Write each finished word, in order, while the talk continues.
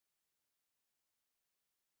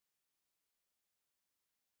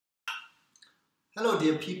Hello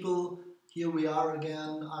dear people, here we are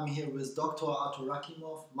again. I'm here with Dr. Artour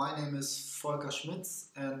Rakhimov. My name is Volker Schmitz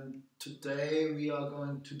and today we are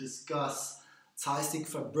going to discuss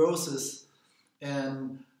cystic fibrosis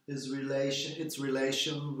and its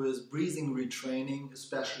relation with breathing retraining,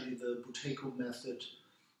 especially the Buteyko method.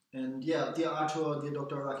 And yeah, dear Artour, dear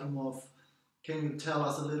Dr. Rakhimov, can you tell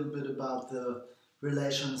us a little bit about the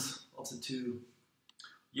relations of the two?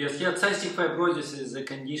 Yes, cystic fibrosis is a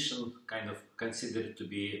condition kind of considered to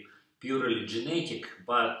be purely genetic,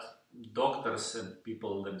 but doctors and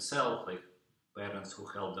people themselves, like parents who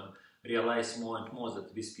help them, realize more and more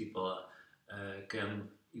that these people can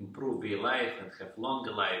improve their life and have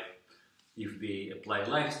longer life if they apply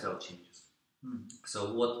lifestyle changes.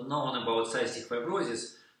 So what known about cystic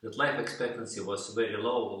fibrosis, that life expectancy was very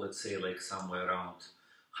low, let's say like somewhere around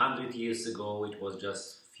 100 years ago, it was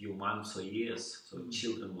just few months or years, so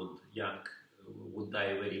children would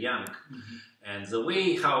die very young. And the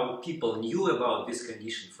way how people knew about this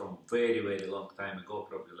condition from very, very long time ago,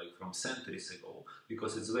 probably like from centuries ago,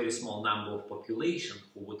 because it's a very small number of population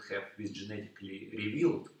who would have this genetically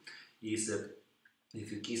revealed, is that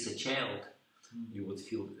if you kiss a child, you would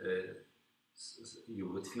feel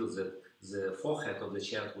that the forehead of the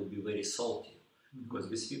child would be very salty, because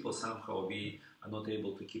these people somehow are not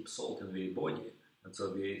able to keep salt in their body. And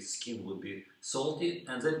so the skin would be salty,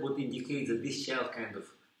 and that would indicate that this child kind of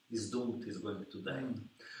is doomed, is going to die.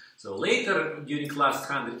 So later, during last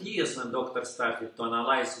 100 years, when doctors started to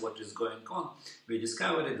analyze what is going on, we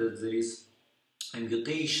discovered that there is a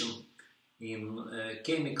mutation in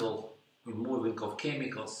moving of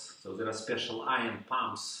chemicals. So there are special ion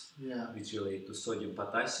pumps which relate to sodium,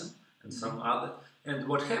 potassium, and some other. And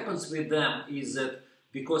what happens with them is that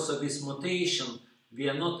because of this mutation, we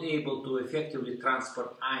are not able to effectively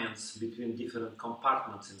transport ions between different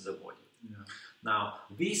compartments in the body. Now,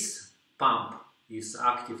 this pump is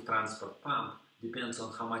active transport pump, depends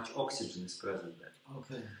on how much oxygen is present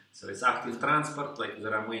there. So it's active transport, like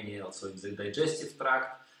there are many also in the digestive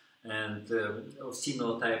tract, and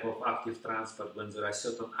similar type of active transport when there are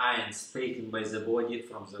certain ions taken by the body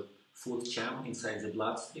from the food chain inside the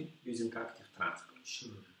bloodstream using active transport.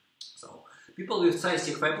 So people with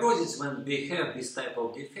cystic fibrosis, when they have this type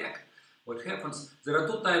of defect, what happens, there are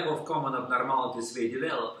two types of common abnormalities they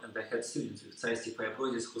develop, and I had students with cystic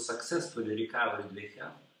fibrosis who successfully recovered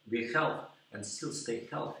their health and still stay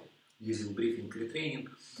healthy using breathing retraining.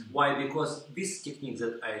 Why? Because this technique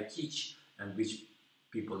that I teach and which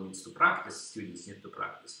people need to practice, students need to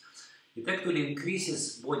practice, it actually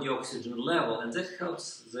increases body oxygen level, and that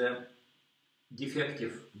helps the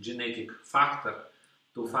defective genetic factor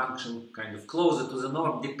to function kind of closer to the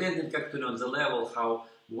norm, depending actually on the level how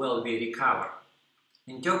well we recover.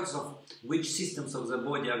 In terms of which systems of the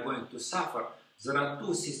body are going to suffer, there are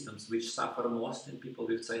two systems which suffer most in people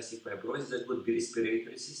with cystic fibrosis. That would be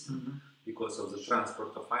respiratory system, because of the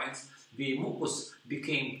transport of ions. The mucus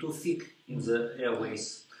became too thick in the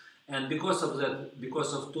airways, and because of that,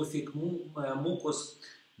 because of too thick mucus,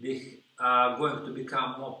 they are going to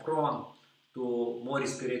become more prone to more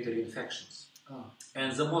respiratory infections.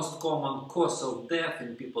 And the most common cause of death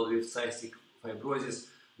in people with cystic fibrosis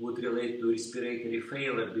would relate to respiratory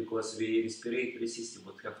failure, because the respiratory system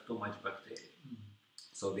would have too much bacteria.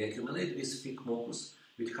 So we accumulate this thick mucus,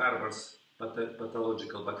 which harbors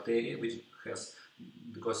pathological bacteria, which has,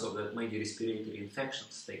 because of that, many respiratory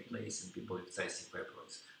infections take place in people with cystic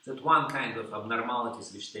fibrosis. That's one kind of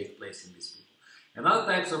abnormalities which take place in these people. Another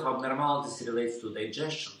types of abnormalities relates to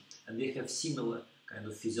digestion, and they have similar kind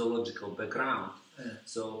of physiological background.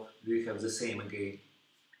 So we have the same, again,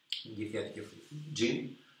 defective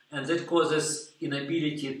gene, and that causes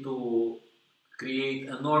inability to create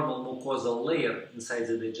a normal mucosal layer inside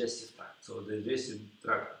the digestive tract. So the digestive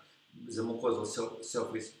tract, the mucosal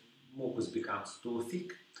surface mucus becomes too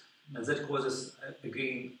thick, and that causes,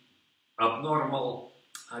 again, abnormal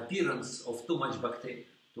appearance of too much bacteria,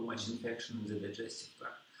 too much infection in the digestive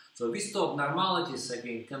tract. So these two abnormalities,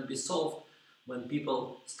 again, can be solved when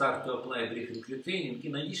people start to apply breathing retraining,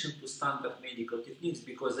 in addition to standard medical techniques,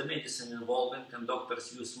 because the medicine involvement and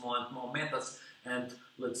doctors use more and more methods. And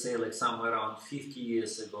let's say like somewhere around 50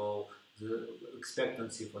 years ago, the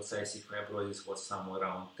expectancy for cystic fibrosis was somewhere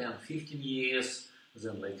around 10-15 years.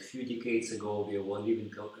 Then like a few decades ago, we were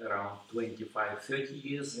living around 25-30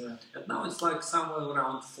 years. And now it's like somewhere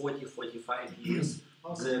around 40-45 years.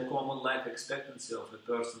 The common life expectancy of a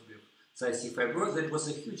person with cystic fibrosis, that was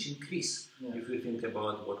a huge increase if we think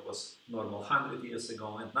about what was normal 100 years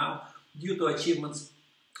ago. And now, due to achievements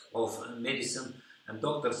of medicine, and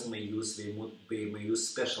doctors may use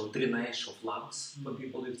special drainage of lungs for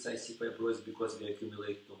people with cystic fibrosis because they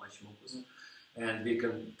accumulate too much mucus. And we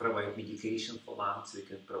can provide medication for lungs, we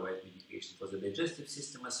can provide medication for the digestive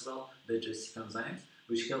system as well, digestive enzymes,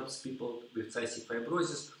 which helps people with cystic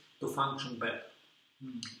fibrosis to function better.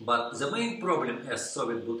 But the main problem, as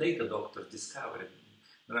Soviet Buteyko doctors discovered,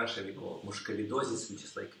 in Russia we call it mushkovidosis, which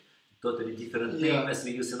is like totally different name as we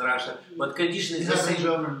use in Russia, but condition is the same. In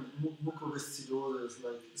German, mukoviscidosis,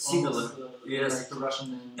 like similar, yes. Like the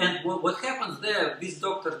Russian name. And what happens there, this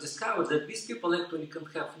doctor discovered that these people actually can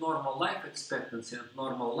have normal life expectancy and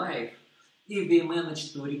normal life if they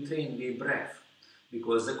manage to retrain their breath.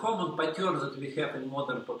 Because the common pattern that we have in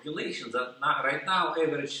modern populations, that right now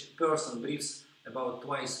average person breathes about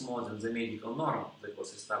twice more than the medical norm that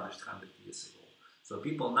was established 100 years ago. So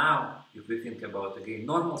people now, if we think about, again,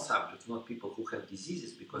 normal subjects, not people who have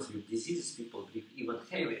diseases, because with diseases people breathe even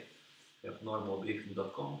heavier. We have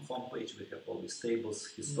normalbreathing.com homepage, we have all these tables,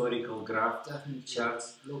 historical graph,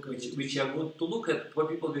 charts, which are good to look at for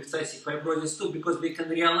people with cystic fibrosis too, because they can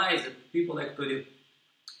realize that people actually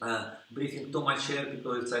breathing too much air,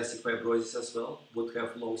 people with cystic fibrosis as well, would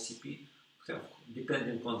have low CP,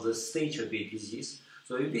 depending on the stage of the disease.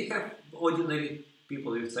 So if we have ordinary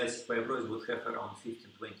people with cystic fibrosis would have around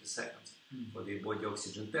 15-20 seconds for the body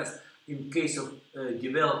oxygen test. In case of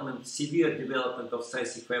severe development of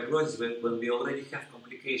cystic fibrosis, when we already have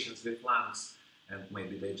complications with lungs and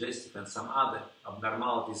maybe digestive and some other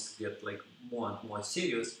abnormalities get like more and more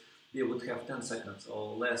serious, they would have 10 seconds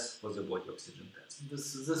or less for the body oxygen test.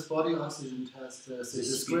 This body oxygen test, there's a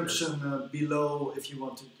description below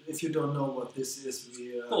if you don't know what this is.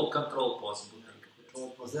 Called control possible.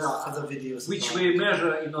 There are other videos which we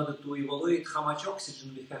measure in order to evaluate how much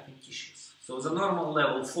oxygen we have in tissues. So the normal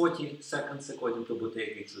level 40 seconds, according to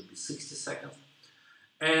Buteyko, it should be 60 seconds.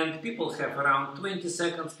 And people have around 20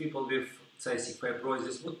 seconds. People with cystic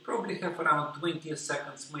fibrosis would probably have around 20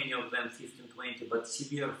 seconds, many of them 15-20, but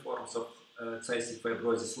severe forms of cystic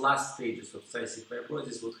fibrosis, last stages of cystic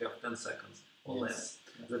fibrosis would have 10 seconds or less.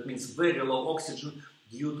 That means very low oxygen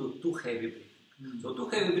due to too heavy breathing. So too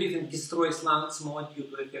heavy breathing destroys lungs more due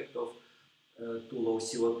to the effect of too low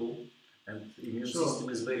CO2, and immune system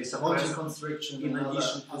is very suppressed. Constriction in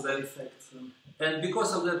addition to that effects. And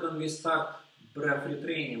because of that, when we start breath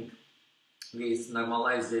retraining, we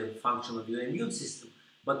normalize the function of the immune system.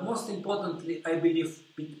 But most importantly, I believe,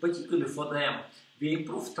 particularly for them, we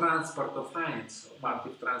improve transport of ions, or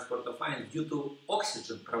active transport of ions, due to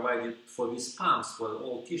oxygen provided for these pumps for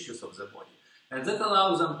all tissues of the body. And that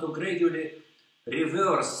allows them to gradually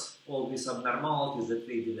reverse all these abnormalities that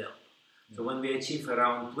they develop. So when we achieve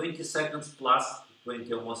around 20 seconds plus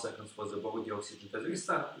 20 or more seconds for the body oxygen test,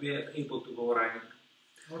 we are able to go running.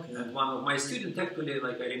 And one of my students, actually,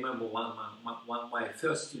 like I remember my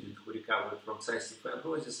first student who recovered from cystic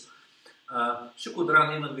fibrosis, she could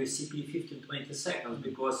run even with CP 15-20 seconds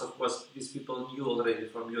because, of course, these people knew already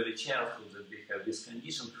from early childhood that they have this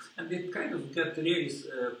condition, and they kind of got really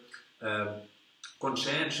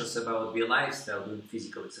conscientious about their lifestyle, doing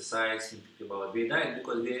physical exercise, thinking about their diet,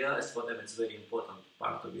 because they realized for them it's a very important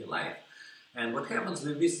part of their life. And what happens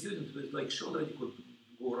with these students, with like she already could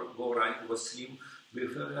go running, was slim,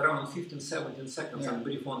 with around 15-17 seconds and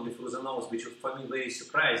breathe only through the nose, which was for me very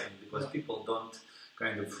surprising, because people don't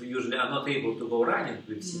usually are not able to go running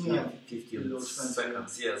with 15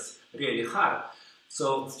 seconds, really hard.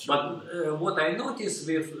 So, but what I noticed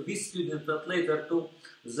with this student that later too,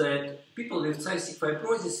 that people with cystic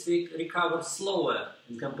fibrosis recover slower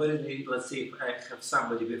in comparison, let's say if I have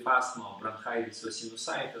somebody with asthma or bronchitis or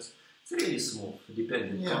sinusitis, it's really smooth,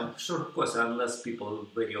 depending on, of course, unless people are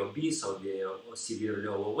very obese or they are severely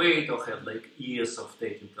overweight or have like years of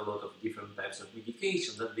taking a lot of different types of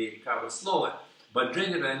medications, that they recover slower. But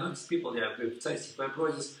generally, I notice people with cystic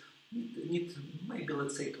fibrosis need maybe,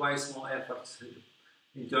 let's say, twice more effort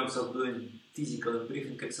in terms of doing physical and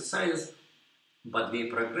breathing exercises, but they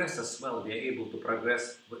progress as well. They are able to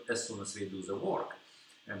progress as soon as they do the work.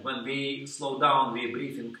 And when they slow down their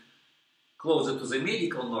breathing closer to the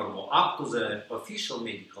medical norm or up to the official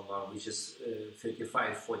medical norm, which is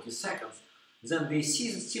 35-40 seconds, then they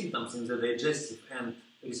see the symptoms in the digestive and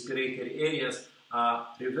respiratory areas are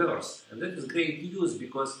reversed. And that is great news,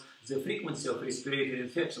 because the frequency of respiratory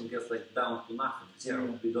infection gets like down to nothing,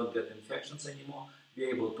 zero. We don't get infections anymore.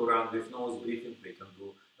 We're able to run with nose breathing. We can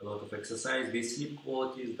do a lot of exercise. The sleep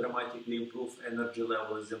quality is dramatically improved. Energy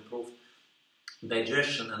level is improved.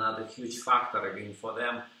 Digestion, another huge factor again for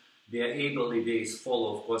them. They are able, they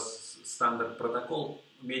follow, of course, standard protocol,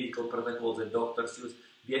 medical protocol that doctors use.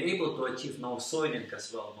 We are able to achieve no soiling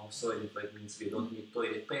as well. No soiling means we don't need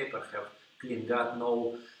toilet paper, have clean gut,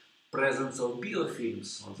 no presence of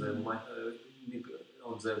biofilms on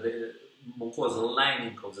the mucosal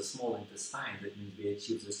lining of the small intestine. That means we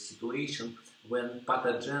achieve the situation when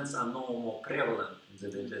pathogens are no more prevalent in the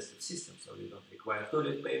digestive system, so we don't require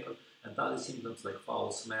toilet paper, and other symptoms like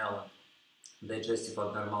foul smell and digestive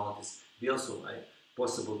abnormalities we also are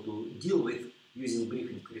possible to deal with using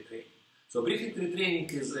breathing retraining. So breathing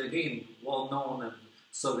retraining is again well known, and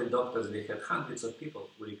Soviet doctors, we had hundreds of people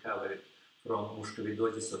who recovered from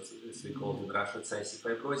mushkovidosis, as we call it in Russia, cystic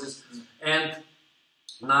fibrosis, and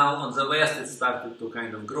now on the West it started to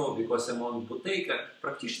kind of grow, because among Buteyko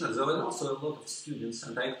practitioners there were also a lot of students,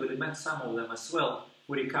 and I actually met some of them as well,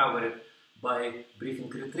 who recovered by breathing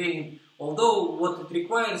retraining. Although what it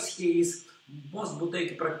requires here is most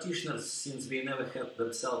Buteyko practitioners, since they never had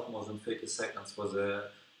themselves more than 30 seconds for the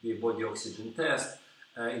body oxygen test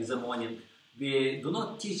in the morning, we do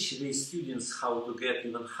not teach the students how to get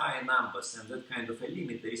even higher numbers, and that kind of a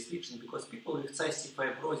limit, the restriction, because people with cystic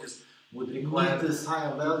fibrosis would require this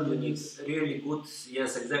higher value. Really good,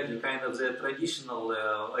 yes, exactly, kind of the traditional,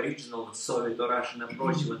 original Soviet or Russian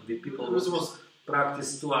approach when the people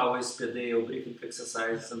practice 2 hours per day of breathing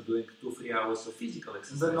exercise and doing 2-3 hours of physical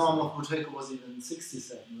exercise. The norm of Buteyko was even 60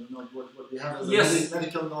 seconds, not what we have as yes, a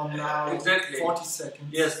medical norm now, exactly. 40 seconds.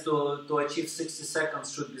 Yes, to achieve 60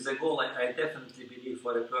 seconds should be the goal. I definitely believe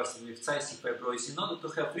for a person with cystic fibrosis, in order to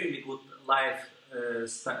have really good life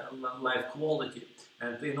quality,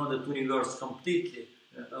 and in order to reverse completely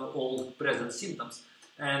all present symptoms.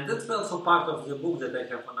 And that's also part of the book that I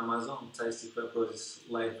have on Amazon, Cystic Fibrosis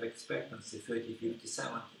Life Expectancy 30, 50,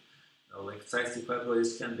 70. Like cystic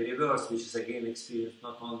fibrosis can be reversed, which is again experience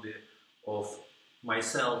not only of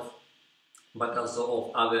myself, but also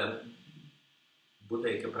of other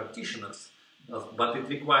Buteyko practitioners. But it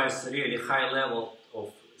requires really high level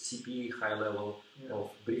of CPE, high level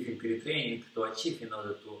of breathing retraining to achieve, in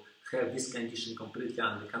order to have this condition completely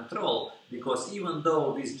under control, because even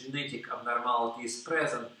though this genetic abnormality is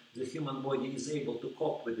present, the human body is able to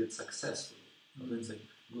cope with it successfully. So that's a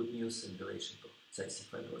good news in relation to cystic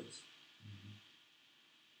fibrosis.